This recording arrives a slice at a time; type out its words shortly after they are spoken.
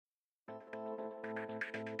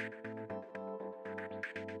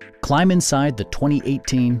Climb inside the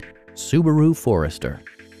 2018 Subaru Forester.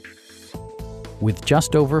 With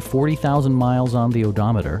just over 40,000 miles on the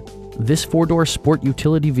odometer, this four-door sport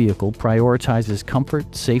utility vehicle prioritizes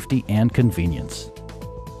comfort, safety, and convenience.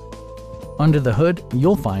 Under the hood,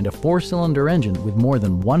 you'll find a four-cylinder engine with more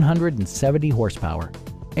than 170 horsepower.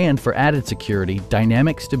 And for added security,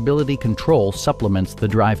 dynamic stability control supplements the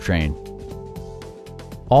drivetrain.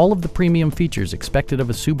 All of the premium features expected of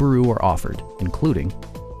a Subaru are offered, including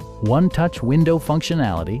one-touch window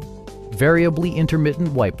functionality, variably intermittent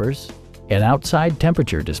wipers, an outside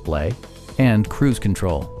temperature display, and cruise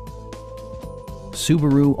control.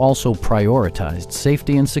 Subaru also prioritized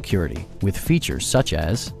safety and security with features such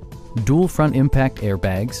as dual front impact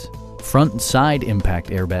airbags, front and side impact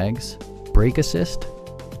airbags, brake assist,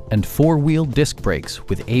 and four-wheel disc brakes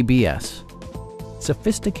with ABS.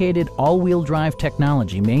 Sophisticated all-wheel drive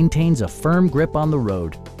technology maintains a firm grip on the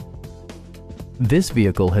road. This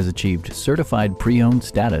vehicle has achieved certified pre-owned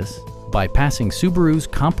status by passing Subaru's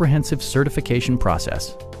comprehensive certification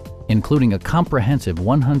process, including a comprehensive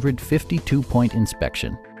 152-point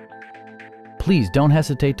inspection. Please don't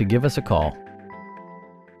hesitate to give us a call.